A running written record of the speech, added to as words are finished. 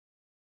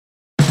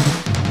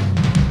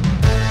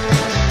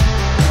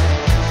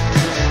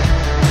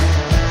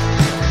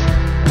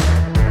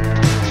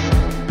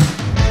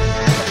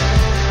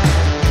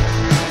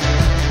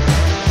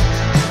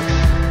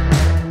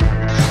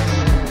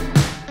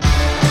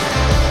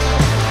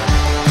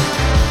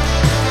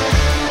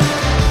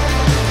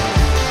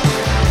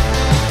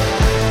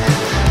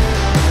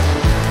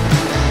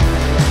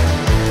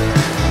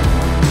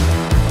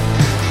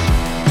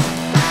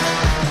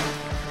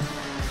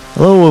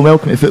Hello and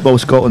welcome to Football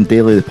Scotland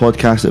Daily, the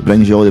podcast that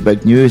brings you all the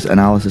big news,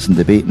 analysis and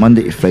debate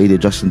Monday to Friday,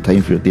 just in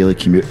time for your daily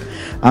commute.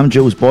 I'm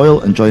Jules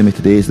Boyle, and joining me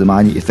today is the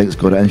man you think's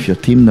got it in for your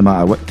team, no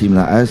matter what team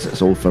that is.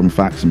 It's all firm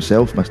facts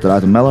himself, Mr.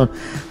 Adam Miller,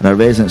 and our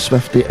resident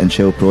Swiftie and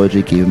Shell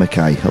prodigy, Gabe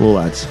Mackay. Hello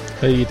lads.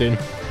 How you doing?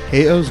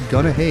 Haters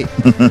gonna hate.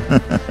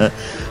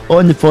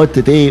 On the pod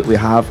today we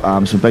have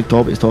some big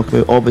topics to talk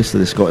about. Obviously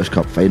the Scottish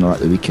Cup final at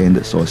the weekend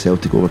that saw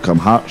Celtic overcome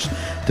Hearts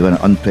to win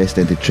an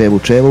unprecedented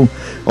treble.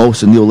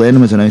 Also Neil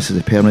Lennon was announced as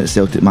the permanent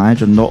Celtic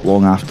manager not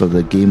long after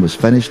the game was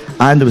finished,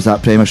 and there was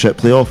that Premiership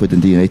playoff with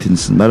Dundee United and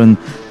St Mirren,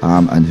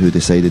 and who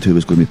decided who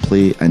was going to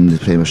play in the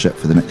Premiership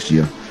for the next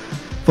year.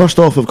 First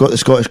off, we've got the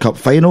Scottish Cup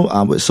final,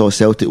 which saw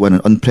Celtic win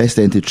an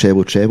unprecedented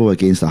treble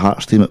against the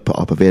Hearts team. It put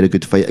up a very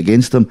good fight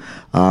against them.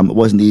 It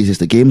wasn't the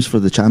easiest of games for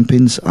the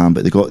champions,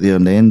 but they got there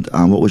in the end.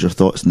 What was your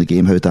thoughts on the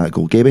game? How did that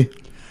go, Gaby?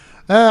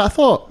 I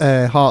thought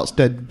Hearts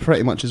did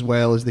pretty much as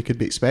well as they could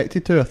be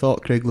expected to. I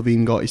thought Craig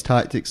Levein got his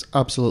tactics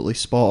absolutely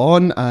spot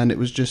on, and it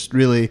was just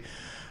really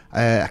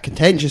a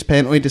contentious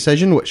penalty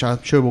decision, which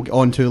I'm sure we'll get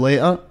on to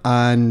later,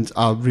 and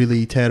a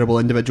really terrible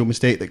individual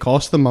mistake that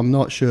cost them. I'm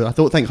not sure. I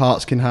don't think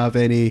Hearts can have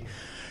any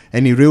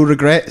real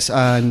regrets,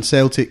 and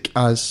Celtic,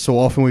 as so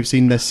often we've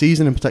seen this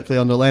season, and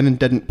particularly under Lennon,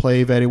 didn't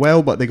play very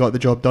well, but they got the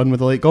job done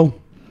with a late goal.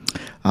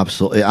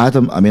 Absolutely,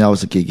 Adam. I mean,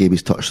 obviously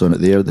Gaby's touched on it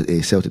there,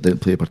 that Celtic didn't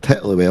play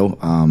particularly well.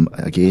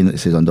 Again, it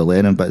says under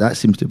Lennon, but that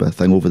seems to be a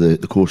thing over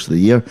the course of the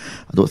year.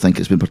 I don't think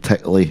it's been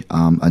particularly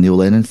a Neil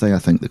Lennon thing. I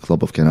think the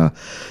club have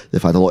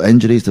they've had a lot of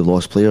injuries, they've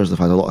lost players, they've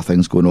had a lot of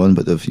things going on,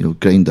 but they've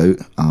grind out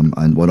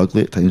and won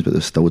ugly at times, but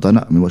they've still done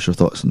it. I mean, what's your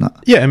thoughts on that?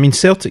 Yeah, I mean,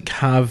 Celtic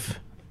have,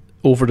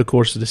 over the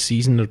course of the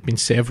season, there have been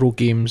several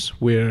games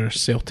where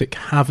Celtic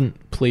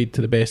haven't played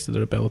to the best of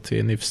their ability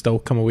and they've still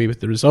come away with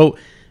the result.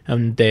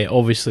 And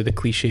obviously the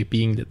cliche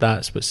being that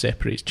that's what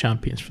separates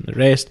champions from the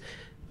rest.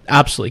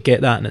 Absolutely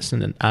get that, and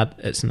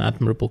it's an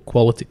admirable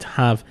quality to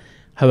have.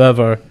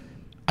 However,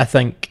 I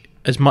think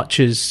as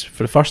much as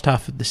for the first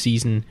half of the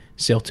season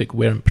Celtic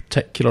weren't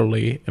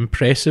particularly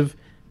impressive,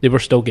 they were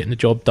still getting the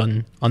job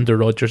done under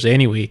Rodgers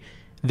anyway.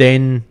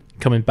 Then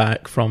coming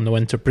back from the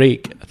winter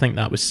break, I think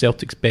that was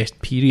Celtic's best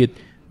period,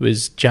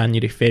 was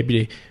January,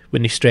 February,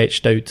 when they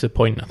stretched out to the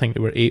point I think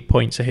they were 8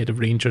 points ahead of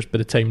Rangers by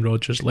the time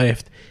Rodgers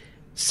left.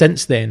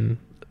 Since then,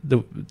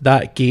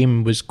 that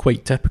game was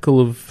quite typical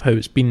of how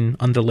it's been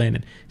under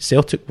Lennon.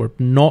 Celtic were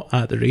not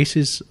at the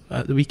races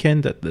at the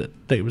weekend.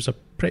 It was a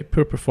pretty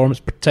poor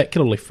performance,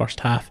 particularly first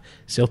half.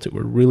 Celtic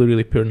were really,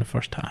 really poor in the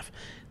first half.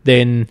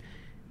 Then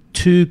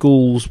 2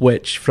 goals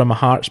which, from a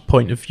Hearts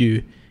point of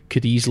view,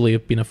 could easily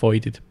have been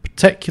avoided,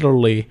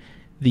 particularly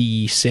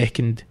the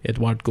second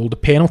Edouard goal. The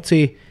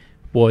penalty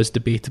was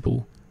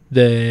debatable.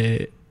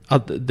 The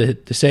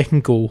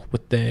second goal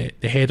with the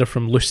header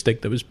from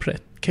Lustig that was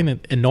kind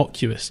of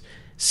innocuous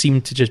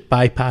seemed to just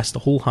bypass the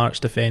whole Hearts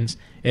defence.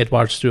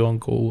 Edouard's through on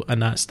goal,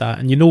 and that's that.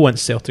 And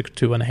once Celtic are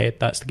 2-1 ahead,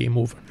 that's the game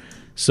over.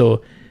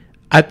 So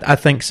I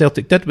think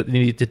Celtic did what they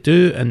needed to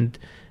do, and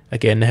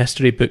again, the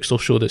history books will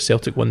show that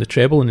Celtic won the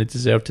treble and they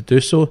deserved to do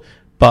so,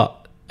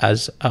 but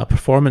as a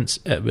performance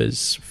it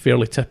was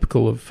fairly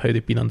typical of how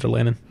they've been under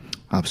Lennon.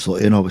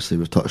 Absolutely, and obviously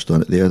we've touched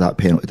on it there, that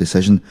penalty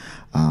decision.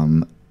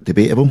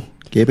 Debatable,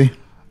 Gaby?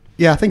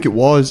 Yeah, I think it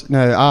was.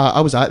 Now,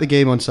 I was at the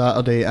game on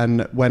Saturday,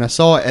 and when I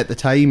saw it at the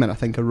time, and I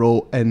think I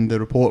wrote in the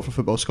report for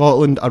Football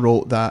Scotland, I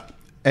wrote that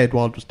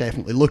Edouard was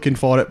definitely looking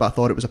for it, but I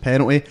thought it was a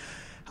penalty.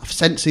 I've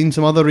since seen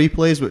some other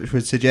replays which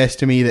would suggest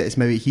to me that it's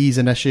maybe he's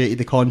initiated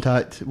the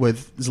contact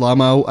with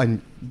Zlamau,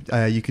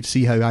 and you could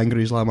see how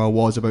angry Zlamau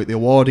was about the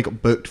award. He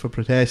got booked for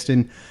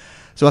protesting.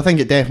 So I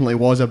think it definitely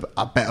was a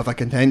bit of a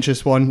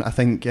contentious one. I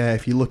think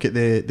if you look at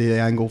the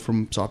angle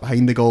from sort of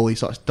behind the goal, he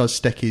sort of does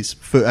stick his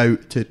foot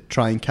out to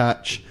try and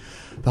catch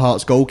the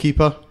Hearts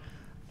goalkeeper.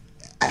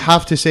 I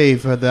have to say,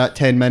 for that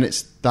 10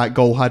 minutes that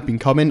goal had been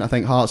coming. I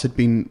think Hearts had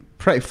been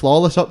pretty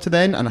flawless up to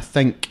then, and I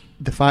think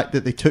the fact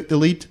that they took the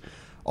lead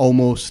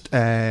almost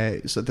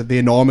sort of the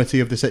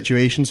enormity of the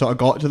situation sort of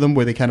got to them,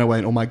 where they kind of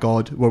went, oh my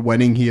god, we're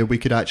winning here, we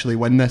could actually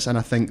win this. And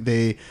I think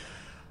they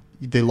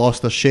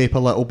lost their shape a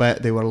little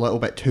bit. They were a little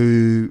bit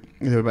too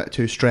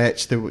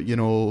stretched. They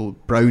were,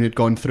 Brown had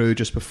gone through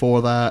just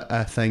before that.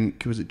 I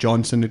think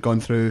Johnson had gone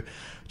through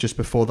just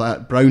before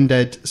that. Brown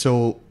did.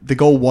 So the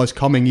goal was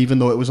coming, even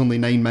though it was only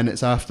 9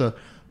 minutes after.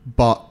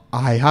 But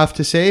I have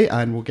to say,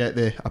 and we'll get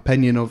the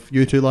opinion of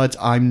you two lads,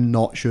 I'm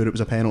not sure it was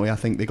a penalty. I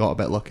think they got a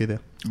bit lucky there.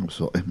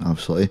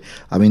 Absolutely.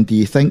 I mean, do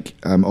you think,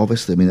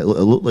 obviously, it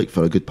looked like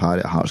for a good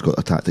part, Hearts got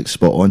their tactics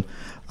spot on.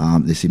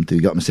 They seemed to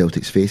get up in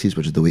Celtic's faces,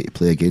 which is the way to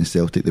play against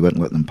Celtic. They weren't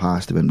letting them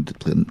pass, they weren't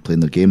playing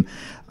their game.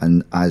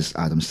 And as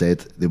Adam said,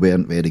 they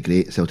weren't very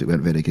great. Celtic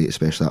weren't very great,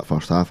 especially that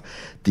first half.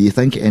 Do you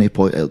think at any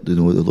point, it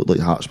looked like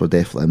Hearts were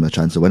definitely having a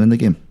chance of winning the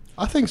game?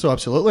 I think so,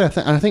 absolutely.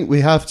 I think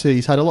we have to.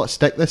 He's had a lot of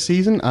stick this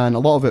season, and a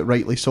lot of it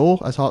rightly so,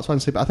 as Hearts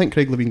fans say. But I think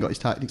Craig Levein got his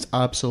tactics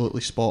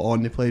absolutely spot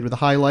on. They played with a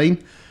high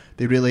line.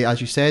 They really, as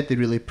you said, they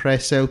really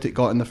pressed Celtic,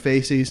 got in their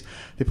faces.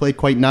 They played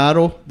quite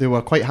narrow. They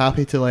were quite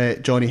happy to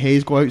let Johnny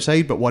Hayes go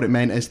outside, but what it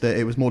meant is that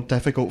it was more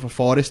difficult for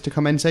Forrest to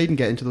come inside and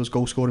get into those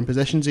goal-scoring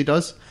positions he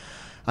does.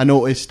 I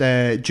noticed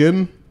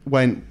Jim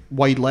went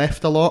wide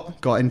left a lot,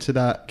 got into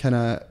that kind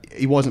of...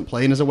 He wasn't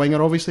playing as a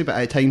winger, obviously, but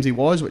at times he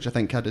was, which I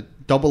think had a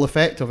double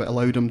effect of it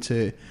allowed him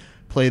to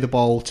play the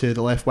ball to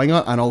the left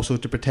winger and also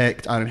to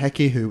protect Aaron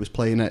Hickey, who was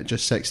playing at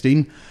just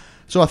 16.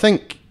 So I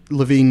think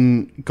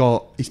Levine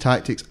got his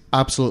tactics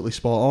absolutely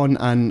spot on,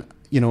 and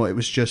it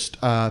was just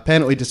a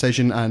penalty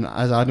decision, and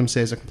as Adam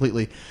says, a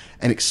completely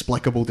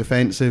inexplicable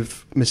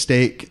defensive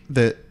mistake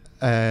that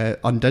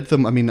undid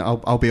them. I mean,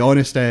 I'll be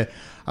honest,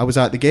 I was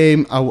at the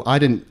game. I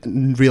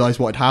didn't realise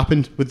what had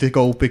happened with the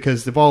goal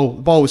because the ball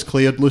was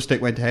cleared. Lustig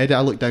went to head it.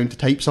 I looked down to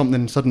type something,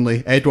 and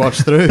suddenly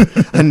Edouard's through.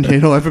 And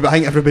I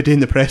think everybody in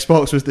the press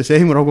box was the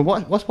same. We're all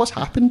going, what's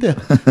happened there?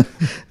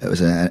 It was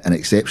an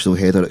exceptional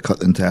header that cut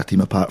the entire team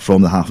apart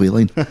from the halfway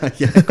line.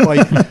 Yeah,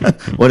 quite.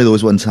 One of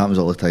those ones happens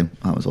all the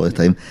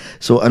time.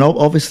 So, and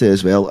obviously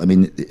as well, I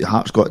mean,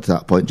 Hearts got to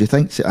that point. Do you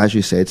think, as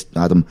you said,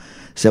 Adam,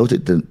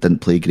 Celtic didn't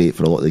play great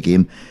for a lot of the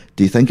game?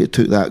 Do you think it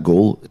took that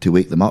goal to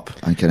wake them up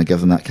and kind of give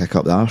them that kick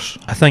up the arse?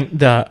 I think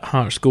that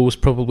Hearts goal was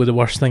probably the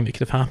worst thing that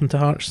could have happened to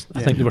Hearts.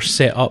 I think they were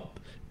set up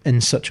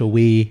in such a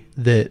way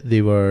that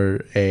they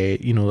were,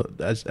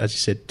 as you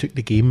said, took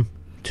the game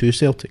to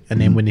Celtic. And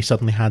then when they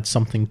suddenly had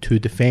something to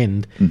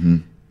defend,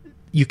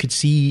 you could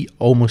see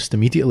almost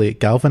immediately it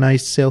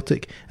galvanised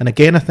Celtic. And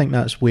again, I think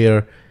that's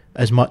where,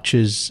 as much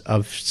as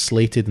I've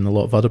slated and a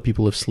lot of other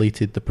people have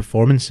slated the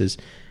performances,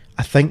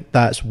 I think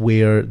that's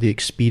where the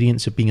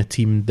experience of being a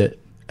team that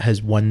has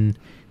won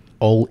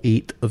all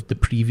 8 of the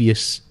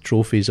previous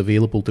trophies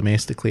available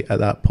domestically at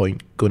that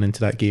point going into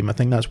that game, I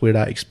think that's where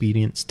that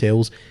experience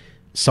tells.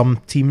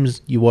 Some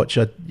teams, you watch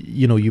a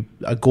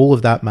goal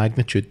of that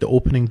magnitude, the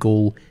opening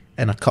goal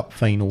in a cup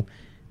final,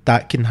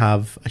 that can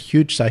have a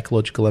huge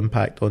psychological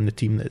impact on the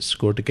team that it's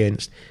scored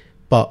against.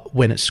 But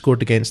when it's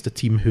scored against a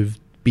team who've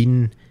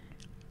been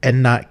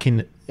on that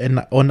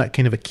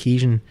kind of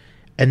occasion,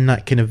 in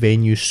that kind of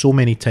venue so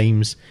many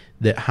times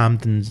that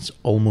Hampden's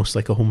almost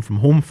like a home from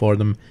home for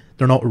them,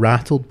 they're not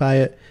rattled by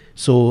it.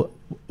 So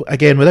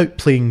again, without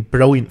playing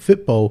brilliant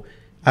football,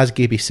 as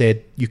Gaby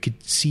said, you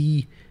could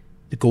see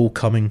the goal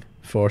coming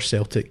for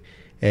Celtic.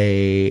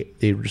 They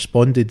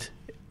responded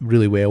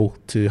really well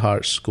to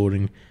Hearts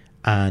scoring,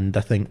 and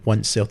I think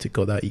once Celtic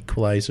got that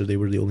equaliser, they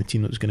were the only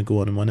team that was going to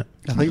go on and win it.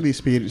 I think the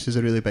experience is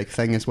a really big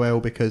thing as well,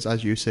 because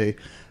as you say,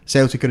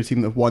 Celtic are a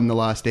team that have won the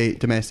last 8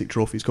 domestic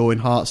trophies going.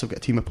 Hearts have got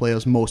a team of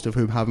players, most of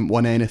whom haven't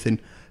won anything.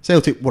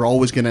 Celtic were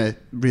always going to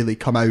really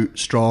come out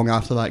strong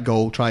after that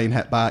goal, try and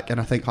hit back, and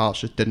I think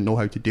Hearts just didn't know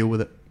how to deal with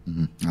it.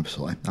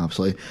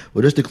 Absolutely.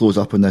 Well, just to close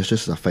up on this,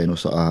 just as a final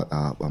sort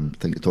of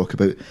thing to talk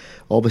about,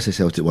 obviously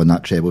Celtic won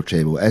that treble.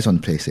 It is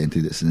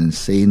unprecedented. It's an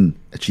insane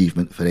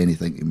achievement for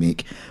anything to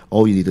make.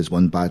 All you need is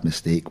one bad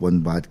mistake,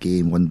 one bad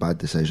game, one bad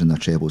decision, their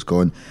treble's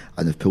gone,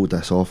 and they've pulled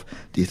this off.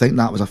 Do you think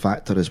that was a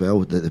factor as well,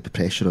 the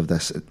pressure of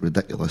this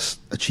ridiculous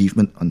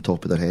achievement on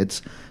top of their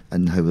heads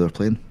and how they were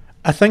playing?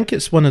 I think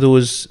it's one of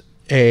those...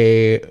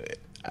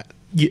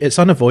 it's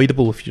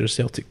unavoidable if you're a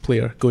Celtic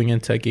player going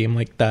into a game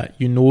like that.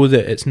 You know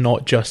that it's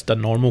not just a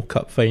normal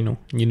cup final.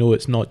 You know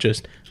it's not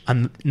just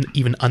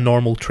even a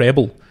normal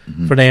treble.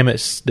 For them,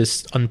 it's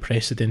this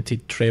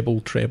unprecedented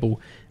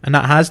treble, and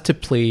that has to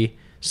play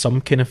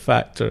some kind of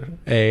factor.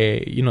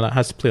 That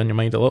has to play on your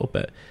mind a little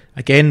bit.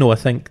 Again, though, I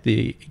think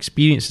the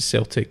experience of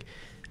Celtic,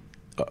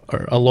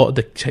 or a lot of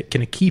the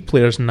kind of key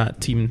players in that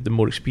team, the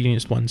more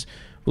experienced ones,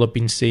 will have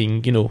been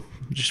saying,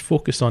 just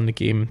focus on the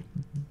game.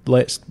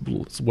 Let's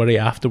worry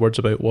afterwards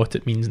about what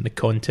it means in the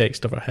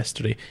context of our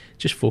history.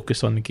 Just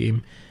focus on the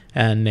game.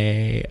 And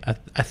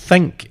I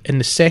think in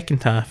the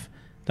second half,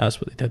 that's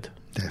what they did.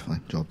 Definitely.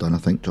 Job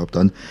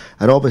done.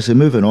 And obviously,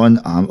 moving on,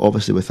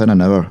 obviously within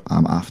an hour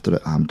after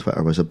it,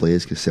 Twitter was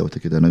ablaze because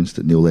Celtic had announced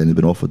that Neil Lennon had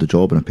been offered the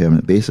job on a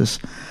permanent basis.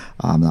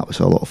 That was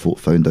how a lot of folk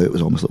found out. It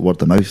was almost like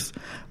word of mouth.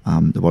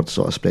 The word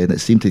sort of spread. It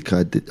seemed to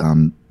kind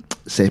of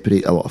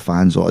separate a lot of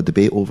fans, a lot of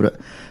debate over it.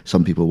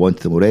 Some people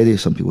wanted them already,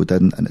 some people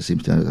didn't, and it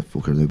seems to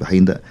folk are now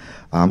behind it.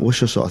 What's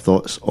your sort of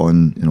thoughts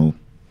on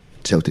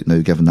Celtic now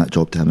giving that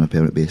job to him on a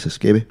permanent basis,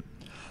 Gaby?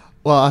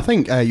 Well, I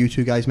think you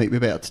two guys might be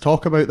better to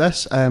talk about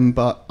this,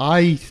 but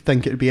I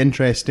think it would be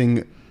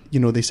interesting.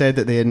 They said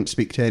that they didn't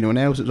speak to anyone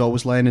else, it was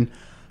always Lennon.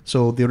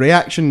 So the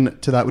reaction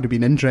to that would have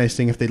been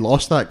interesting if they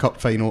lost that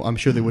cup final. I'm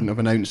sure they wouldn't have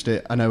announced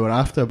it an hour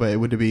after, but it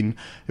would have been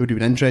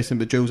interesting.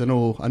 But Jules, I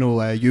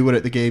know you were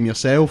at the game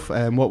yourself.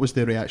 What was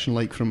the reaction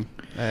like from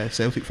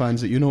Celtic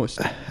fans that you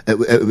noticed?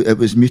 It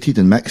was muted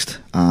and mixed.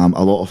 A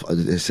lot of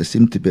it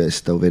seemed to be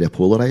still very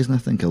polarising. I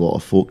think a lot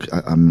of folk.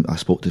 I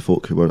spoke to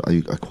folk who were,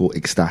 I quote,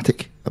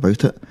 ecstatic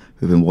about it,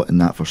 who've been wanting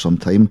that for some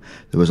time.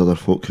 There was other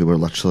folk who were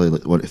literally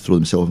wanting to throw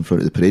themselves in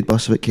front of the parade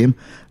bus if it came,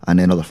 and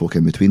then other folk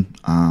in between.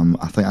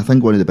 I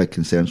think one of the big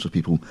concerns for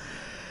people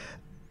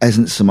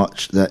isn't so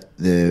much that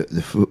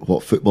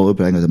what football will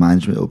bring or the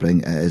management will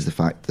bring, it is the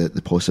fact that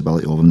the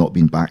possibility of them not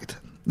being backed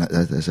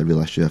That's a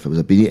real issue. If it was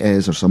a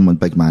Benitez or someone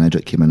big manager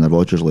that came in, a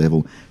Rodgers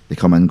level, they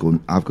come in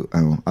going, I've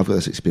got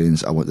this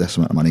experience, I want this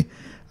amount of money,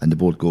 and the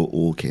board go,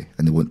 oh, okay,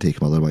 and they won't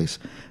take him otherwise.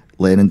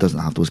 Lennon doesn't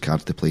have those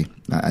cards to play,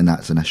 and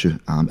that's an issue.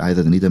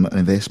 Either they need an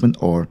investment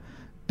or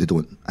they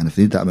don't, and if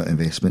they need that amount of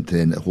investment,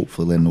 then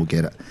hopefully Lennon will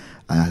get it,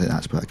 and I think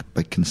that's a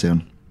big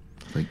concern.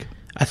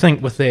 I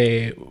think with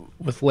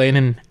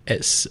Lennon,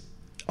 it's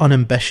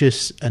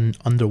unambitious and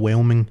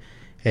underwhelming.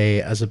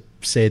 As I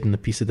said in the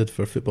piece I did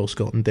for Football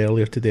Scotland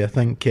earlier today, I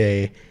think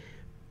the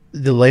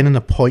Lennon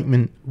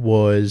appointment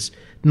was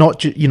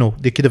not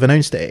they could have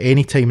announced it at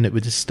any time and it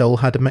would have still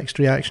had a mixed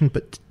reaction,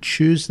 but to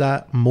choose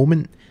that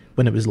moment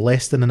when it was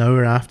less than an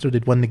hour after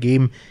they'd won the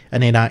game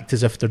and then act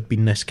as if there'd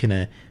been this kind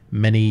of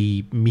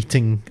mini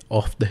meeting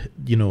off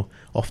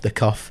the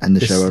cuff in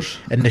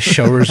the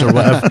showers or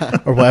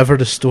whatever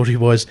the story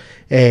was.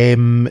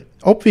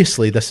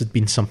 Obviously this had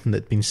been something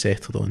that had been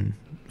settled on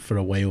for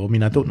a while. I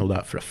mean, I don't know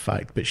that for a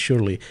fact, but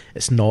surely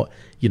it's not,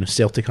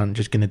 Celtic aren't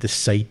just going to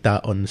decide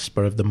that on the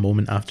spur of the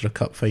moment after a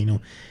cup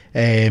final.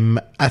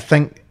 I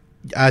think,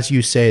 as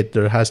you said,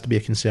 there has to be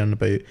a concern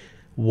about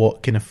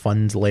what kind of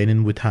funds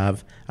Lennon would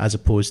have as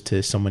opposed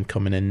to someone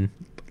coming in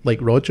like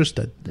Rodgers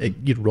did.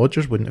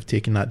 Rodgers wouldn't have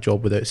taken that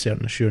job without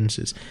certain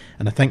assurances,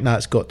 and I think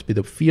that's got to be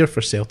the fear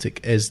for Celtic,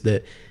 is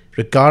that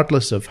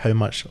regardless of how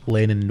much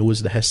Lennon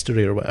knows the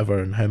history or whatever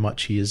and how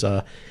much he is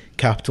a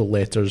capital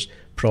letters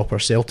proper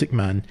Celtic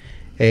man,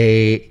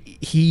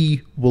 he's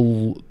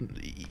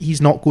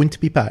not going to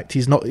be backed.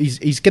 He's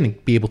going to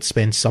be able to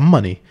spend some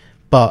money,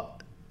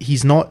 but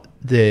there's not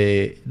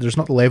the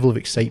level of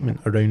excitement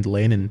around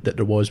Lennon that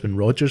there was when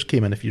Rodgers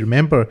came in. If you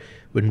remember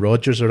when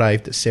Rodgers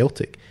arrived at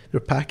Celtic, they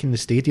were packing the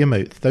stadium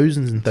out,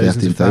 thousands and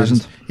thousands of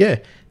fans. Yeah,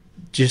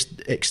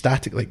 just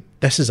ecstatic. Like,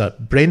 this is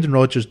Brendan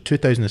Rodgers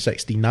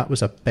 2016, that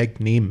was a big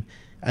name,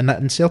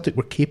 and Celtic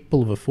were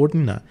capable of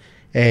affording that.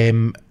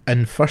 And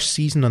first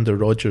season under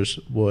Rodgers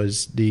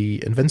was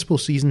the Invincible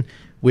season,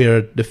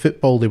 where the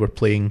football they were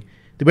playing,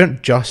 they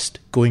weren't just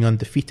going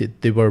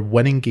undefeated, they were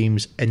winning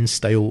games in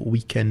style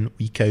week in,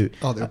 week out.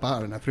 Oh, they were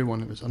battering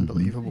everyone. It was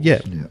unbelievable.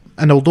 Yeah.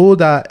 And although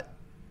that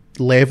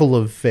level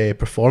of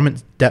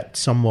performance dipped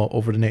somewhat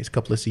over the next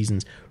couple of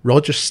seasons,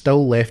 Rodgers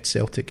still left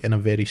Celtic in a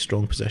very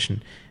strong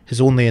position.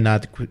 His only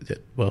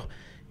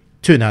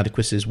two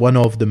inadequacies, one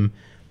of them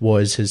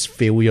was his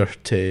failure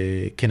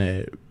to kind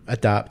of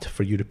adapt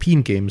for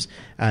European games,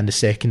 and the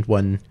second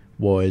one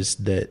was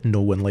that no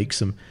one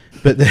likes him.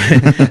 But the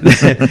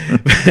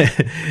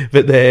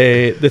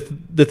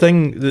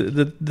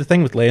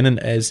thing with Lennon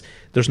is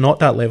there's not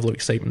that level of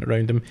excitement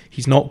around him.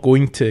 He's not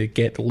going to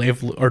get the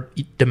level or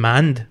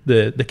demand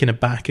the kind of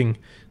backing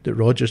that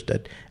Rodgers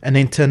did. And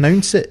then to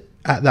announce it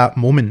at that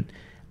moment,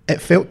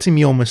 it felt to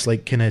me almost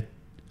like kind of,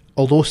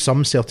 although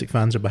some Celtic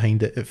fans are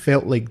behind it, it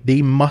felt like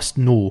they must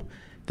know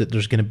that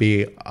there's going to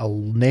be a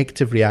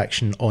negative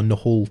reaction on the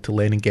whole to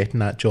Lennon getting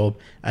that job,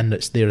 and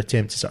it's their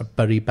attempt to sort of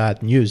bury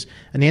bad news.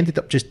 And they ended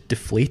up just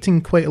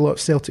deflating quite a lot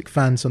of Celtic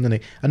fans on the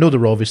night. I know there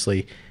were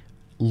obviously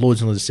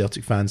loads and loads of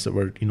Celtic fans that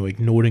were,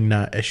 ignoring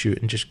that issue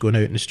and just going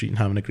out in the street and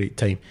having a great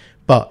time.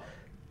 But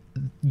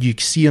you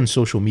see on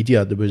social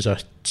media there was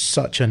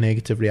such a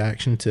negative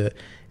reaction to it.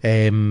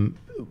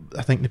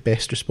 I think the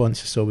best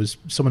response I saw was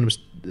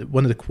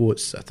one of the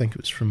quotes, I think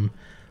it was from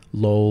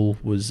LOL,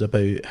 was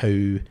about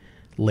how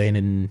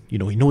Lennon, he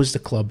knows the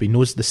club, he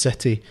knows the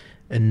city,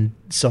 and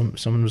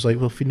someone was like,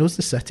 well, if he knows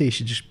the city, he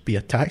should just be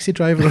a taxi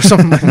driver or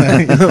something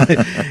like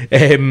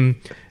that.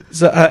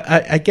 So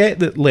I get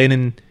that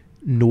Lennon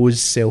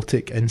knows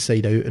Celtic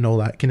inside out and all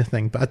that kind of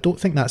thing, but I don't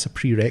think that's a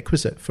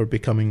prerequisite for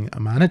becoming a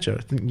manager.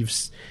 I think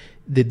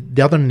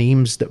the other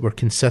names that were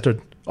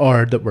considered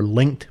or that were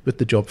linked with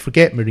the job,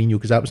 forget Mourinho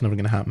because that was never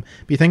going to happen,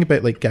 but you think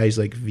about like guys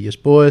like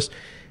Villas-Boas,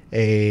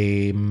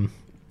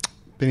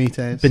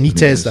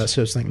 Benitez, that's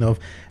who I was thinking of,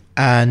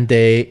 and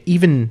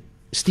even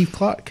Steve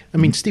Clarke. I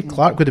mean, Steve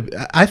Clarke would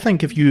have... I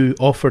think if you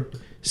offered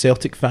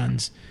Celtic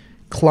fans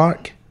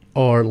Clarke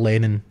or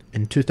Lennon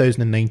in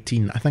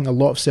 2019, I think a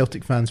lot of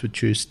Celtic fans would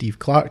choose Steve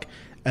Clarke,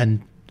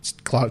 and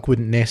Clarke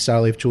wouldn't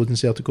necessarily have chosen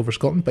Celtic over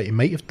Scotland, but he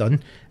might have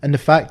done. And the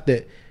fact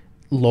that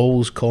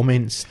LOL's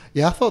comments...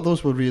 Yeah, I thought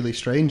those were really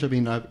strange. I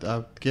mean,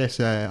 I guess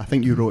I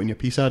think you wrote in your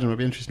piece, Adam, I'd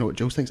be interested to know what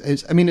Jules thinks.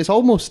 It's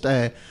almost...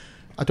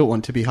 I don't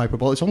want to be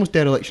hyperbolic. It's almost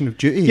dereliction of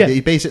duty. Yeah.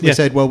 He basically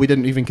said, well, we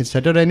didn't even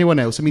consider anyone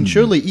else. I mean,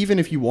 surely, even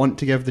if you want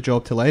to give the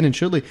job to Lennon,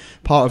 surely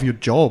part of your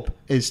job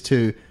is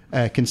to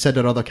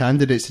consider other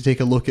candidates, to take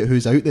a look at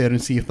who's out there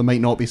and see if there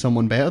might not be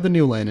someone better than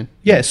Neil Lennon.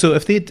 Yeah, so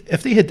if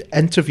they had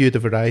interviewed a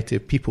variety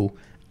of people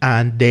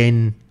and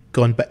then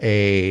gone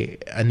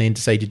and then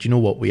decided, you know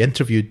what, we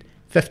interviewed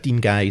 15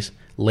 guys,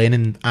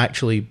 Lennon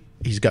actually,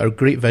 he's got a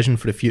great vision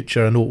for the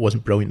future. I know it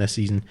wasn't brilliant this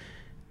season,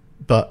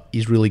 but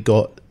he's really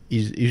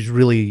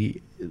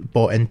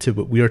bought into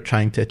what we're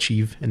trying to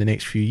achieve in the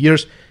next few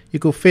years. You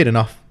go, fair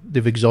enough,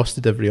 they've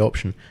exhausted every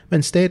option. But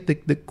instead, the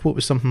quote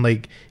was something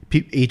like,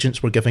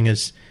 agents were giving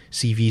us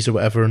CVs or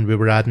whatever and we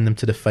were adding them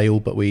to the file,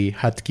 but we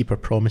had to keep our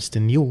promise to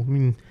Neil. I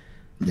mean,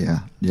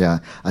 Yeah.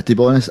 To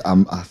be honest,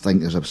 I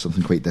think there's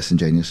something quite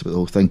disingenuous about the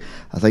whole thing.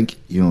 I think,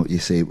 you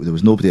say there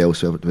was nobody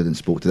else who didn't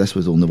spoke to. This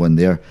was the only one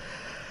there.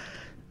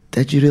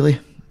 Did you really?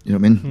 You know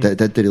what I mean? Did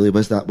they really?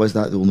 Was that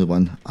the only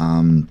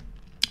one?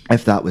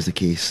 If that was the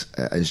case,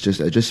 it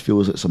just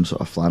feels like some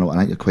sort of flannel. And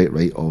I think you're quite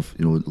right of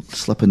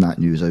slipping that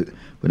news out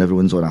when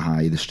everyone's on a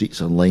high. The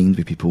streets are lined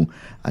with people,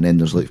 and then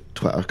there's like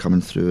Twitter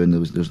coming through, and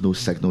there's no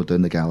signal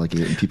down the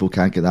Gallagate, and people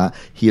can't get that.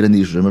 Hearing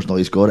these rumours, no,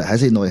 he's got it. Has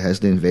he? No, he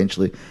hasn't. And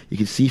eventually, you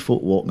could see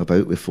folk walking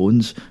about with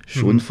phones,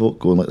 showing folk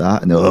going like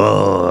that, and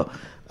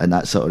and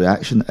that sort of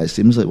reaction. It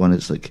seems like one.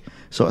 It's like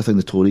sort of thing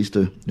the Tories do.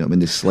 You know what I mean?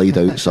 They slide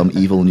out some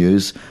evil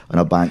news on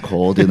a bank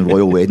holiday and the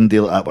Royal Wedding Day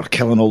like that. We're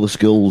killing all the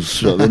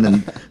schools, you know what I mean?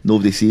 And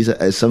nobody sees it.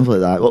 It's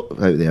something like that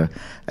out there.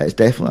 It's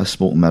definitely a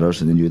smoke and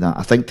mirrors, and they knew that.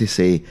 I think to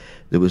say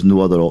there was no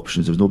other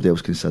options, there was nobody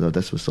else considered.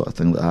 This was sort of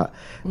thing like that.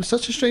 It was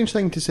such a strange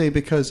thing to say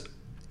because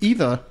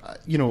either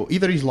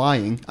he's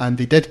lying and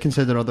they did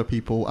consider other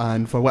people,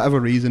 and for whatever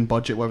reason,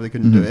 budget, whatever, they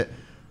couldn't do it.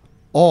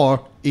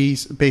 Or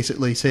he's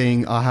basically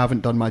saying, I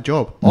haven't done my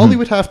job. All he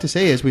would have to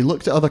say is, we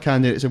looked at other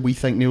candidates and we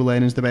think Neil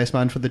Lennon's the best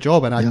man for the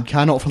job, and I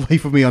cannot for the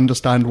life of me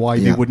understand why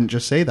they wouldn't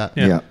just say that.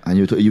 Yeah, and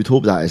you would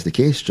hope that is the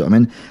case, do you know what I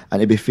mean?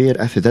 And to be fair,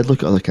 if they did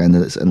look at other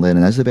candidates and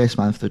Lennon is the best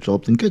man for the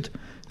job, then good.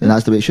 And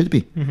that's the way it should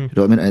be. You know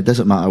what I mean? And it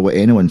doesn't matter what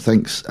anyone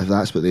thinks if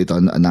that's what they've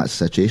done and that's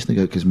the situation,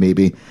 because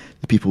maybe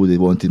the people they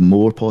wanted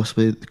more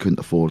possibly they couldn't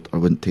afford or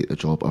wouldn't take the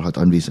job or had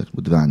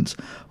unreasonable demands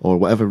or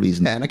whatever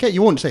reason. Yeah, and again,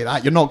 you won't say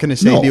that. You're not going to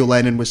say Neil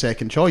Lennon was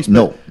second choice. But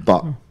no,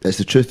 but it's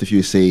the truth if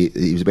you say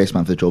he was the best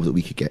man for the job that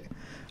we could get,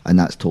 and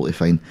that's totally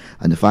fine.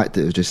 And the fact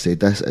that it was just said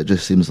this, it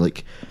just seems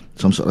like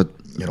some sort of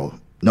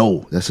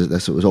no, this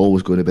it was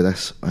always going to be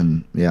this,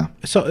 and yeah.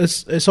 So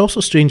it's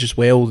also strange as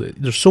well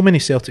that there's so many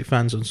Celtic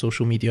fans on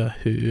social media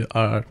who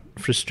are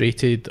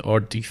frustrated or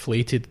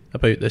deflated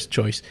about this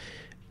choice,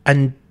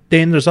 and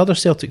then there's other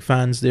Celtic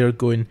fans there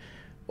going,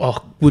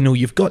 "Oh, well, no,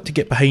 you've got to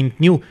get behind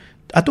Neil."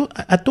 I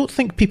don't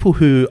think people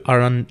who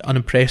are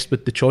unimpressed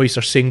with the choice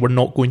are saying we're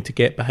not going to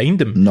get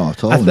behind him.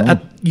 Not at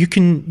all. You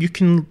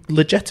can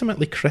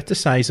legitimately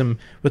criticise him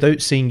without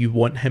saying you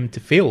want him to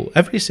fail.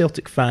 Every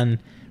Celtic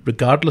fan,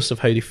 regardless of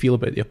how they feel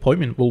about the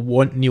appointment, will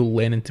want Neil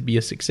Lennon to be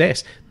a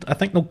success. I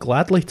think they'll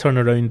gladly turn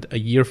around a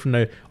year from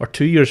now or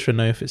 2 years from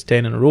now if it's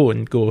 10 in a row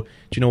and go, do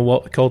you know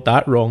what, I called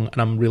that wrong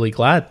and I'm really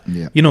glad.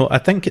 Yeah. I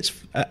think it's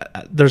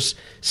there's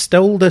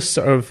still this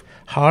sort of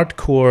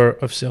hardcore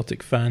of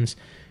Celtic fans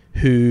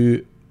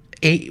who,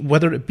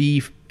 whether it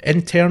be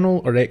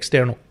internal or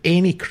external,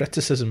 any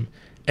criticism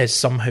is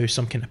somehow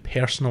some kind of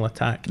personal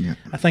attack. Yeah.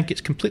 I think it's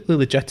completely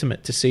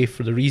legitimate to say,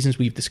 for the reasons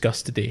we've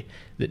discussed today,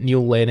 that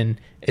Neil Lennon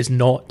is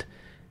not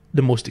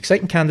the most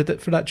exciting candidate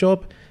for that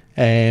job,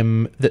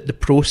 that the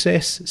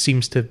process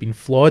seems to have been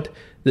flawed,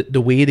 that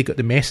the way they got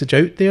the message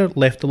out there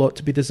left a lot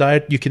to be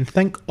desired. You can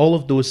think all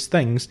of those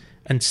things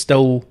and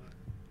still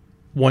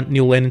want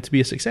Neil Lennon to be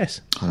a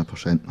success.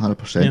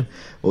 100%. Yeah.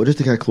 Well, just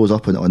to kind of close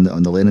up on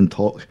the Lennon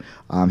talk,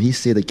 he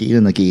said again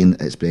and again,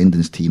 it's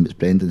Brendan's team, it's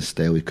Brendan's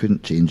style, he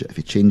couldn't change it. If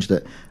he changed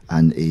it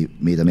and he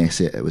made a mess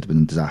of it, it would have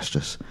been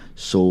disastrous.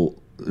 So,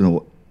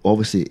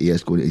 obviously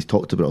he's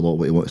talked about a lot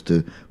what he wants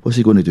to do. What's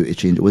he going to do to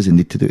change it? What does he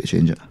need to do to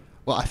change it?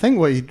 Well, I think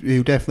what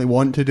he'll definitely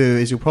want to do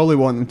is he'll probably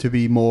want them to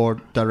be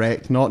more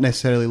direct, not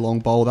necessarily long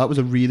ball. That was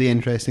a really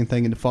interesting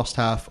thing in the first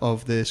half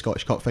of the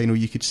Scottish Cup final.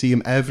 You could see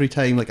him every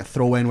time, like a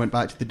throw-in went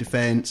back to the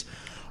defence,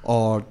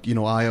 or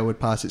Aya would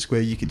pass it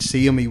square. You could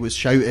see him, he was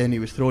shouting, he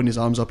was throwing his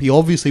arms up. He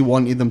obviously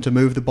wanted them to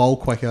move the ball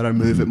quicker and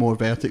move it more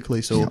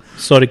vertically. So,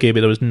 sorry, Gaby,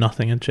 there was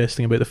nothing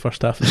interesting about the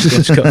first half of the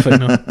Scottish Cup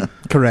final.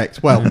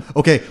 Correct. Well,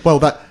 okay. Well,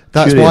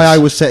 that's why I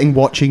was sitting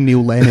watching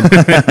Neil Lennon.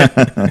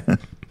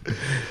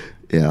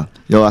 Yeah,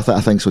 I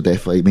think so,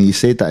 definitely. I mean, he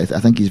said that. I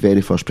think his very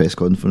first press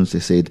conference,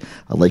 he said,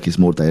 "I like he's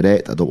more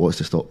direct. I don't want us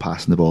to stop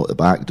passing the ball at the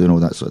back, doing all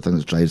that sort of thing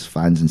that drives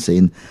fans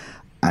insane."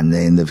 And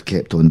then they've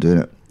kept on doing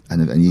it,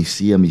 and you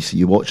see him,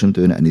 you watch him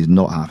doing it, and he's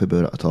not happy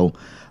about it at all.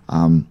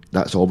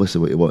 That's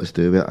obviously what he wants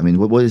to do with it. I mean,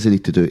 what does he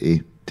need to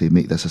do to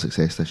make this a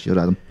success this year,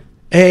 Adam?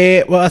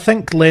 Well, I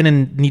think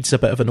Lennon needs a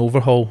bit of an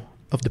overhaul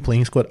of the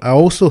playing squad. I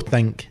also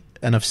think,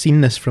 and I've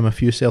seen this from a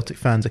few Celtic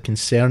fans, a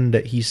concern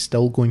that he's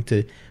still going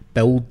to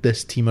build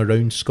this team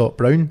around Scott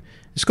Brown.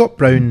 Scott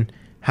Brown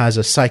has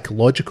a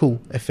psychological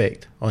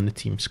effect on the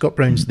team. Scott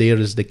Brown's there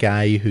as the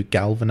guy who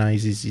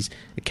galvanises. He's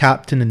a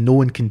captain and no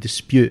one can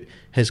dispute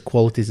his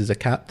qualities as a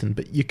captain,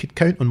 but you could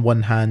count on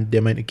one hand the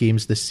amount of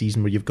games this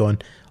season where you've gone,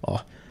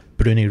 oh,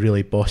 Bruni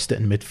really bossed it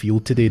in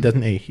midfield today,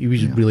 didn't he? He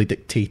was really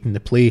dictating the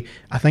play.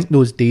 I think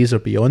those days are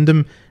beyond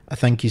him. I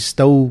think he's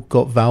still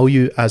got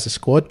value as a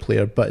squad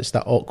player, but it's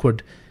that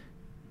awkward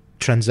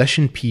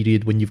transition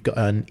period when you've got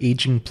an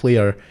aging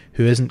player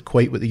who isn't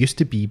quite what they used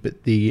to be,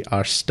 but they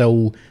are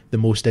still the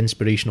most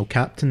inspirational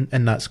captain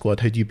in that squad.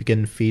 How do you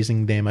begin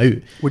phasing them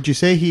out? Would you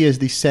say he is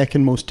the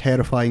second most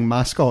terrifying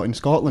mascot in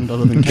Scotland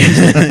other than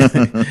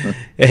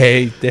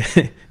Kingsley?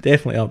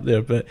 Definitely up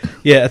there, but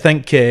yeah, I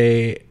think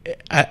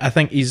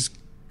he's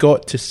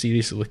got to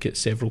seriously look at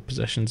several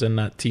positions in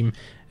that team.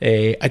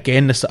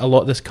 Again, a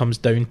lot of this comes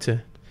down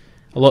to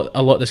a lot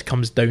of this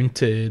comes down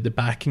to the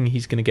backing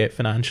he's going to get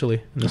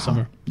financially in the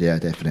summer. Yeah,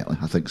 definitely.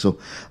 I think so.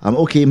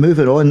 Okay,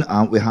 moving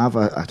on. We have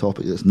a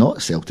topic that's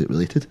not Celtic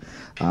related,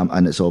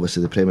 and it's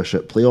obviously the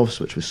Premiership playoffs,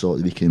 which we saw at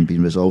the weekend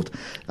being resolved.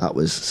 That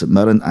was St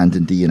Mirren and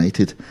Dundee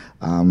United.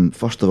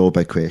 First of all,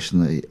 big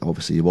question.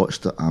 Obviously, you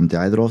watched it. Do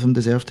either of them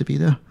deserve to be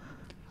there?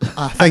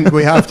 I think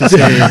we have to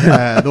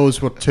say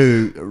those were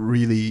two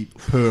really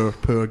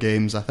poor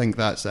games. I think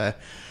that's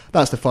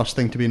the first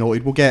thing to be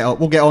noted. We'll get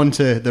on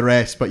to the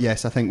rest, but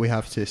yes, I think we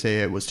have to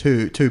say it was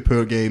two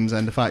poor games,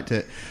 and the fact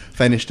it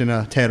finished in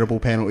a terrible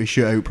penalty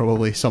shootout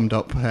probably summed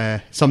up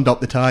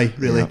the tie.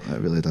 Really, yeah,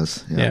 it really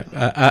does. Yeah,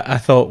 I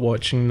thought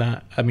watching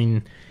that. I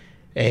mean,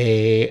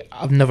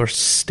 I've never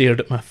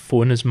stared at my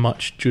phone as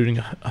much during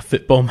a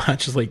football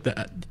match as like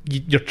that.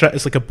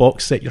 It's like a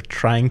box set you're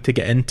trying to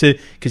get into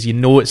because you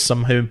know it's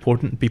somehow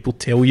important. People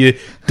tell you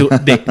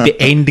the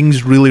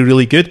ending's really,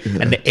 really good,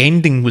 and the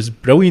ending was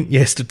brilliant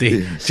yesterday.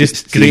 Yeah.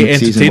 Just great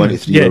entertainment. Season 1 to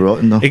 3 were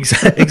rotten, though.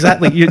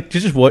 Exactly. You're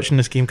just watching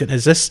this game going,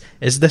 is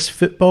this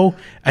football?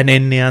 And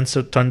then the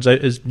answer turns out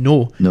is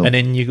no. And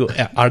then you go,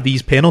 are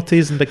these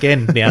penalties? And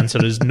again, the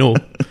answer is no.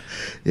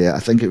 Yeah, I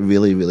think it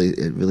really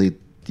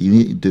you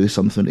need to do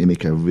something to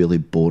make a really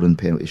boring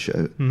penalty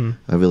shootout.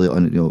 I really,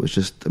 it was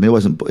just. I mean, it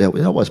wasn't. Yeah,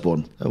 it was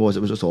boring. It was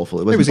just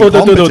awful. It was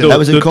incompetent. It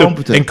was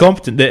incompetent.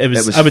 Incompetent. It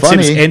was. I would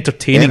funny, say it was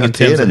entertaining in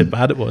terms of how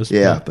bad it was.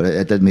 Yeah, but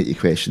it did make you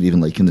question even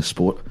liking the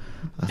sport.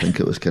 I think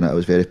it was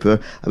very poor.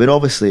 I mean,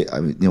 obviously,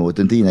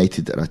 Dundee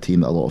United are a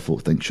team that a lot of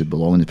folk think should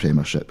belong in the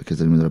Premiership because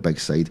they're a big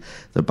side.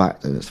 They're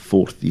back in its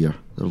fourth year.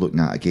 They're looking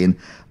at it again.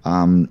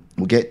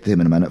 We'll get to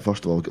them in a minute.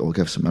 First of all, I'll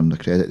give some of them the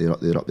credit.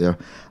 They're up there.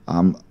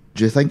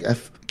 Do you think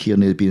if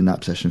Kearney had been in that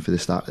position for the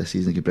start of the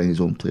season, he could bring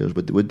his own players,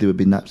 would they have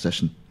been in that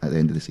position at the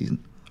end of the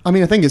season? I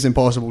mean, I think it's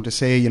impossible to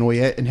say. He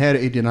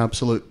inherited an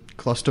absolute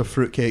cluster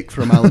fruitcake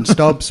from Alan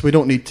Stubbs. We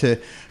don't need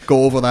to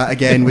go over that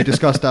again. We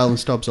discussed Alan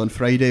Stubbs on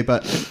Friday,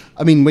 but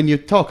I mean, when you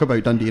talk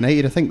about Dundee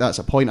United, I think that's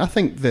a point. I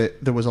think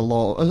that there was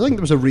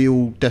a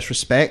real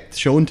disrespect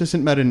shown to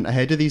St Mirren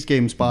ahead of these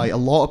games by a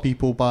lot of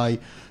people, by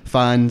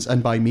fans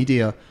and by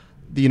media.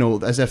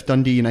 As if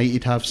Dundee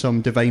United have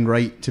some divine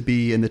right to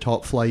be in the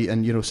top flight,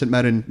 and St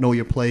Mirren, know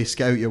your place,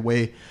 get out your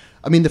way.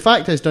 I mean, the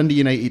fact is Dundee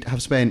United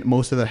have spent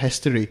most of their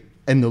history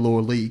in the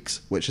lower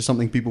leagues, which is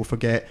something people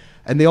forget.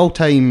 In the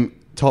all-time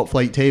top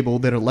flight table,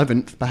 they're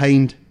 11th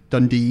behind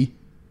Dundee,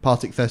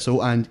 Partick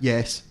Thistle, and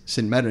yes,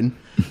 St Mirren.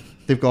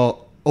 They've got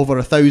over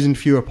 1,000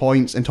 fewer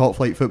points in top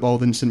flight football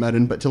than St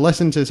Mirren. But to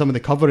listen to some of the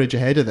coverage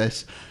ahead of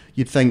this,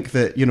 you'd think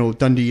that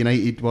Dundee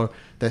United were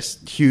this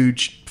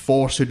huge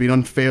force who'd been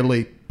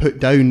unfairly put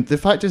down. The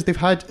fact is they've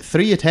had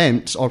 3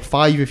 attempts, or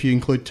 5 if you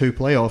include 2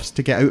 playoffs,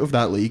 to get out of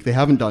that league. They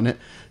haven't done it.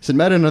 St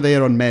Mirren are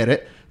there on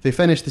merit. They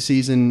finished the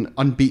season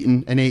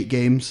unbeaten in 8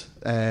 games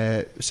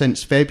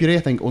since February.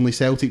 I think only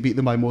Celtic beat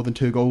them by more than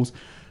 2 goals.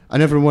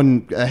 And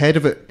everyone ahead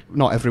of it,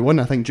 not everyone,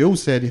 I think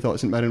Jules said he thought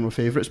St Mirren were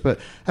favourites, but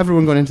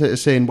everyone going into it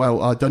is saying,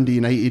 well, Dundee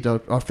United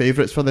are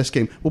favourites for this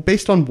game. Well,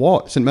 based on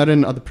what? St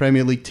Mirren are the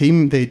Premier League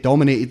team. They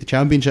dominated the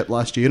Championship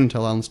last year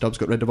until Alan Stubbs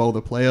got rid of all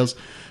the players.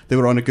 They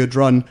were on a good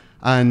run.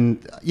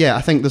 And yeah,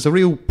 I think there's a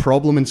real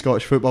problem in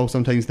Scottish football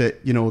sometimes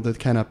that, the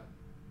kind of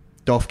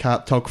doff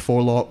cap, tug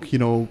forelock,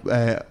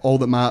 all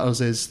that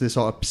matters is the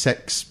sort of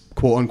 6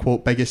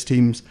 quote-unquote biggest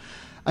teams.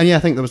 And yeah, I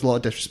think there was a lot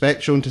of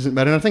disrespect shown to St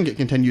Mirren. I think it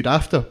continued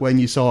after when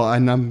you saw,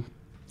 and I'm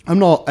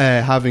not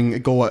having a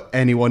go at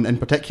anyone in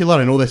particular.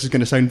 I know this is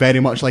going to sound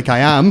very much like I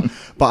am,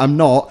 but I'm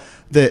not.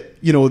 That,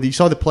 you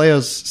saw the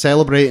players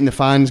celebrating, the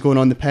fans going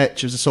on the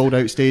pitch. It was a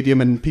sold-out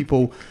stadium, and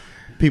people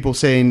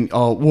saying,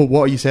 oh, well,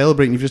 what are you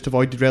celebrating? You've just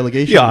avoided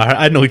relegation. Yeah,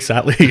 I know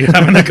exactly who you're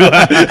having a go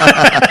at.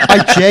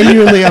 I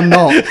genuinely am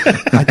not.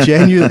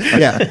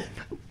 Yeah.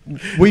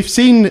 We've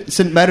seen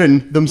St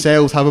Mirren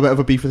themselves have a bit of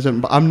a beef with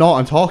St, but I'm not.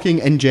 I'm talking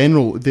in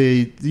general.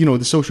 The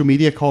social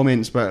media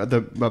comments about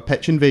the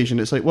pitch invasion.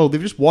 It's like, well, they've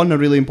just won a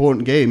really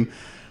important game.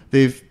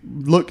 They've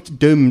looked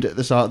doomed at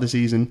the start of the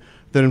season.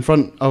 They're in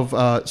front of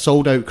a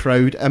sold-out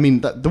crowd. I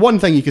mean, the one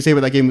thing you could say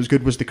about that game was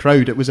good was the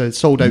crowd. It was a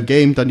sold-out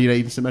game, Dundee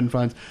United and St Mirren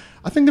fans.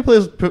 I think the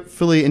players are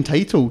fully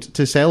entitled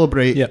to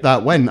celebrate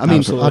that win. I mean,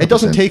 absolutely. It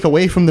doesn't take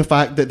away from the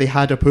fact that they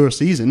had a poor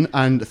season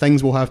and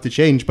things will have to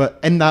change. But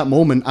in that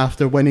moment,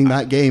 after winning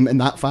that game in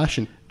that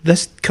fashion...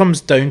 This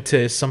comes down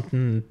to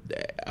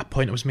a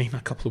point I was making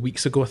a couple of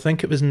weeks ago. I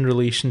think it was in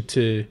relation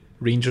to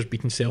Rangers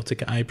beating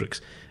Celtic at Ibrox.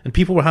 And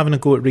people were having a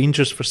go at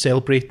Rangers for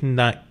celebrating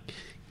that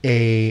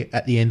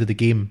at the end of the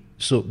game.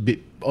 So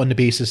on the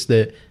basis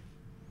that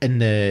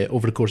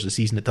over the course of the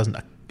season it doesn't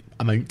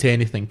amount to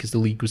anything because the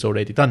league was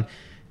already done.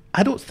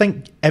 I don't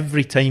think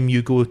every time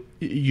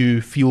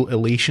you feel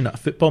elation at a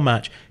football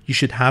match, you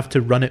should have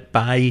to run it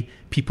by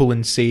people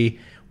and say,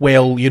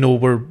 well,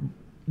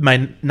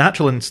 my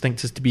natural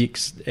instinct is to be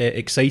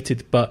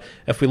excited, but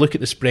if we look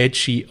at the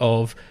spreadsheet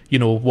of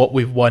what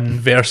we've won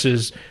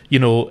versus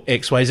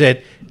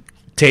XYZ,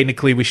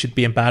 technically we should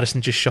be embarrassed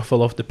and just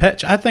shuffle off the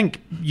pitch. I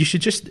think you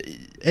should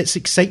it's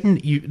exciting.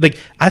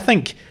 I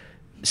think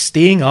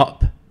staying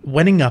up,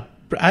 winning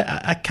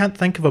I can't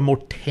think of a more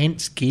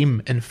tense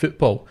game in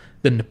football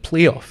than the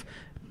playoff.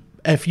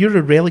 If you're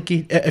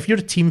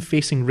a team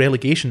facing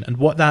relegation, and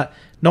what that,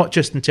 not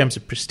just in terms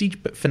of prestige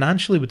but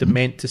financially would have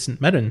meant to St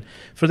Mirren,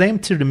 for them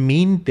to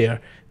remain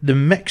there, the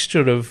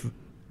mixture of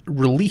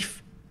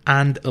relief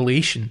and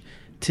elation,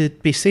 to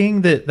be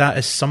saying that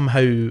is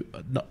somehow,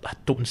 I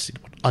don't want to say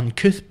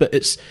uncouth, but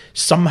it's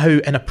somehow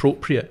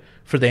inappropriate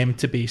for them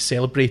to be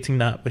celebrating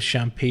that with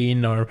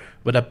champagne or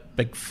with a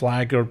big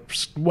flag or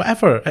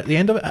whatever at the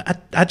end of it.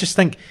 I just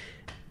think,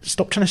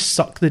 stop trying to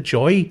suck the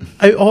joy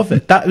out of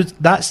it.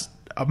 That's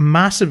a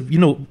massive,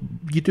 you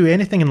do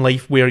anything in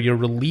life where you're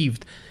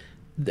relieved,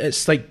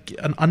 it's like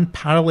an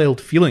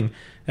unparalleled feeling.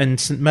 And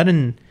St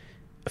Mirren,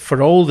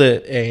 for all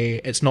that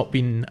it's not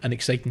been an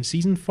exciting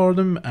season for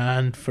them,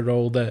 and for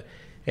all that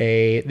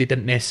they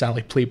didn't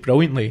necessarily play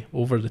brilliantly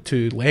over the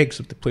 2 legs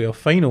of the playoff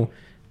final,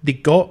 they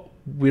got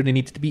where they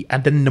needed to be,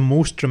 and in the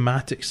most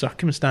dramatic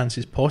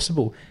circumstances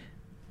possible.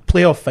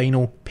 Playoff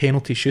final,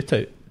 penalty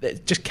shootout.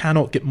 It just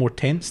cannot get more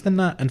tense than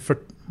that, and for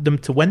them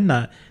to win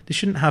that, they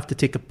shouldn't have to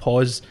take a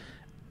pause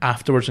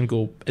afterwards and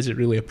go, is it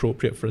really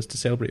appropriate for us to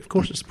celebrate? Of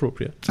course it's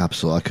appropriate.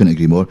 Absolutely, I couldn't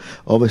agree more.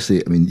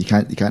 Obviously, I mean, you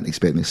can't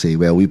expect me to say,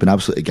 well, we've been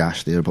absolutely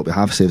gashed there, but we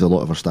have saved a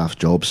lot of our staff's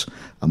jobs,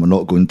 and we're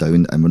not going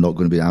down, and we're not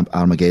going to be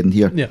Armageddon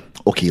here. Yeah.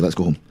 Okay, let's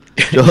go home.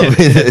 Do you know what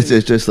I mean?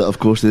 It's just that, of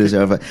course, they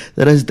deserve it.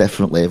 There is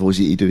different levels.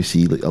 You do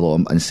see like a lot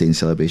of insane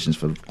celebrations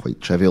for quite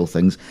trivial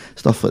things,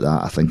 stuff like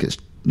that. I think it's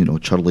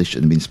churlish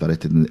and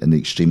mean-spirited in the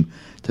extreme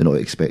to not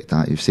expect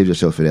that. You've saved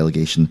yourself for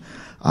relegation.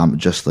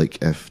 Just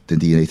like if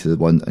Dundee United had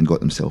won and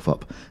got themselves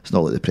up, it's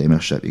not like the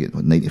Premiership. You get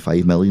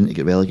 95 million to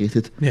get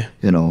relegated. Yeah,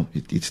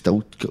 you'd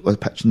still get a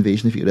pitch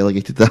invasion if you get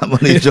relegated that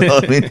money. Do you know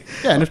what I mean?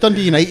 Yeah, and if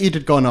Dundee United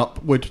had gone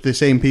up, would the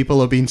same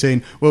people have been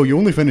saying, "Well, you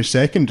only finished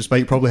second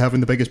despite probably having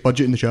the biggest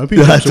budget in the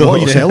Championship"? So what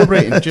are you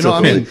celebrating? Do you know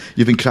what I mean?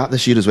 You've been crap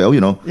this year as well.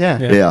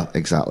 Yeah,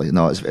 exactly.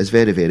 No, it's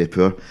very, very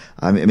poor.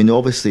 I mean,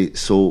 obviously.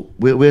 So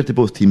where do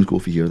both teams go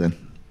for here then?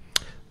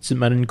 St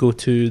Mirren go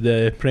to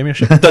the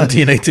Premiership.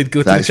 Dundee United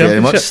go to the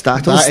Championship.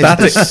 Thanks very much. That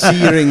is the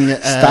searing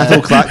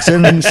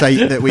Stato-Klaxon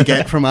insight that we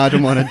get from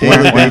Adam on a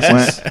daily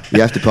basis.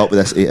 You have to put up with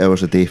this 8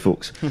 hours a day,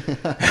 folks.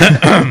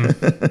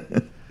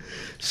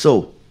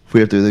 So,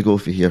 where do they go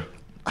for here?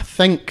 I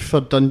think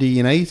for Dundee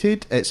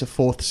United, it's a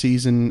 4th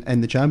season in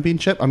the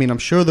Championship. I mean, I'm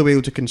sure they'll be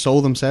able to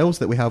console themselves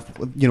that we have,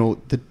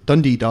 the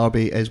Dundee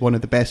Derby is one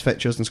of the best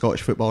fixtures in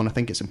Scottish football, and I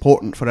think it's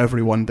important for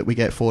everyone that we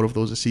get 4 of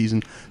those a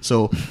season.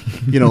 So,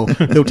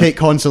 they'll take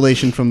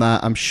consolation from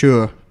that, I'm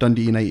sure,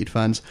 Dundee United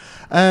fans.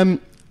 I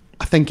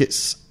think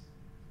it's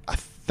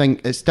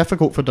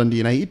difficult for Dundee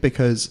United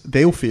because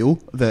they'll feel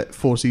that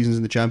 4 seasons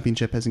in the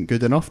Championship isn't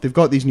good enough. They've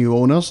got these new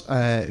owners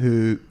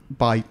who,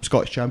 by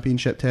Scottish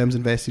Championship terms,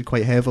 invested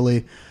quite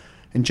heavily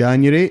in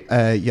January.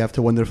 You have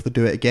to wonder if they'll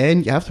do it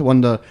again. You have to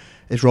wonder,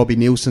 is Robbie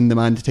Neilson the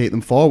man to take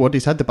them forward?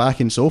 He's had the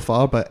backing so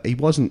far, but he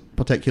wasn't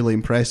particularly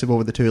impressive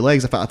over the 2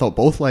 legs. In fact, I thought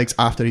both legs,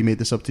 after he made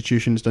the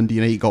substitutions, Dundee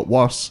United got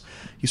worse.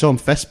 You saw him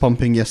fist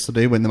pumping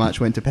yesterday when the match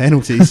went to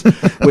penalties,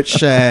 which,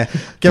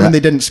 given they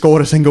didn't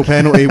score a single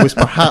penalty, was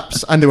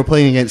perhaps, and they were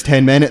playing against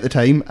 10 men at the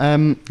time.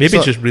 Maybe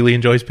he just really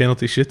enjoys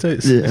penalty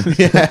shootouts. Yeah.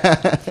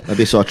 Maybe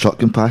he saw a truck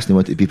come past and he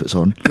wanted to beep its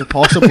horn.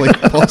 Possibly.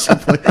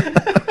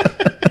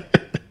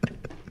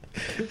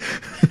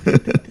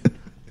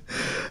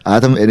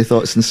 Adam, any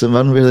thoughts on St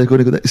Mirren, where they're going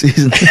to go next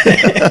season?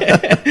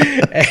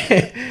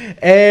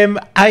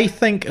 I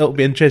think it'll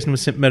be interesting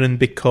with St Mirren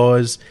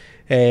because,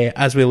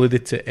 as we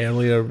alluded to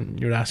earlier,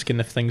 you're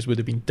asking if things would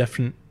have been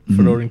different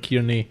for Oran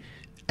Kearney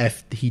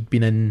if he'd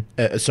been in.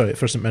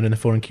 For St Mirren,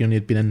 if Oran Kearney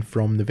had been in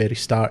from the very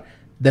start.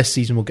 This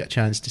season we'll get a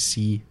chance to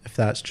see if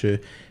that's true.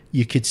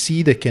 You could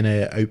see the kind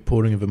of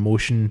outpouring of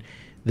emotion,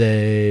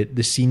 the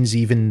scenes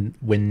even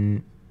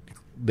when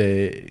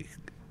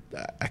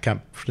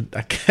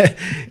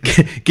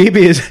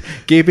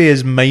Gaby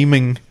is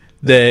miming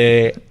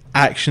the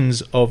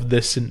actions of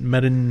the St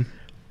Mirren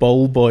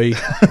ball boy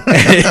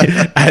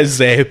as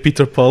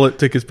Peter Pollitt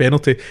took his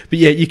penalty. But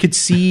yeah, you could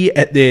see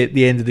at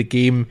the end of the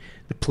game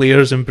the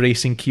players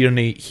embracing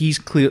Kearney.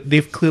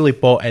 They've clearly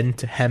bought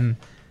into him,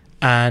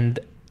 and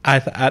I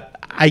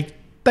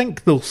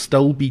think they'll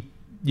still be,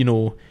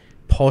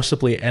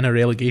 possibly in a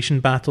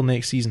relegation battle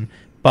next season.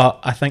 But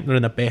I think they're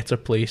in a better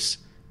place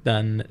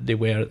than they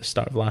were at the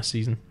start of last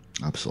season.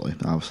 Absolutely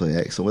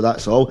excellent. Well,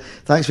 that's all.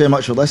 Thanks very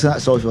much for listening.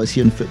 That's all for us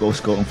here in Football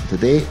Scotland for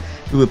today.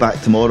 We'll be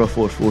back tomorrow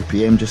for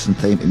 4pm, just in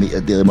time to make your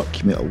daily work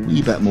commute a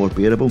wee bit more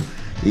bearable.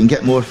 You can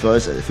get more for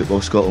us at the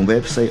Football Scotland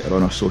website or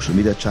on our social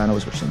media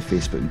channels, which are on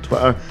Facebook and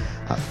Twitter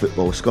at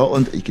Football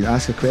Scotland. You can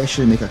ask a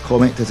question, make a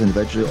comment to us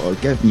individually, or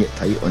give me it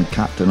tight on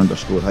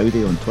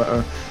Captain_Howdy on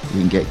Twitter. You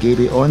can get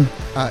Gaby on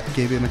at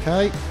Gaby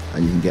Mackay,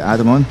 and you can get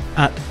Adam on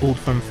at Old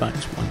Firm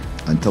Facts 1.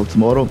 Until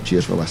tomorrow,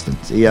 cheers for listening.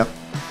 See ya.